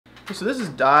So this is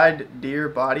dyed deer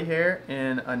body hair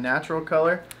in a natural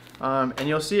color, and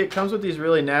you'll see it comes with these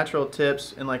really natural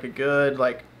tips and like a good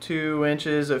like 2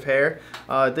 inches of hair.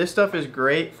 This stuff is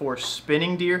great for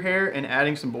spinning deer hair and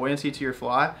adding some buoyancy to your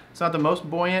fly. It's not the most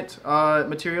buoyant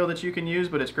material that you can use,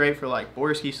 but it's great for like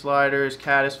Borsky sliders,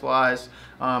 caddis flies,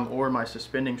 or my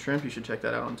suspending shrimp. You should check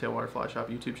that out on Tailwater Fly Shop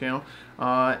YouTube channel.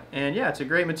 And yeah, it's a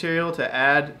great material to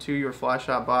add to your fly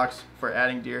shop box for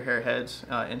adding deer hair heads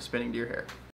and spinning deer hair.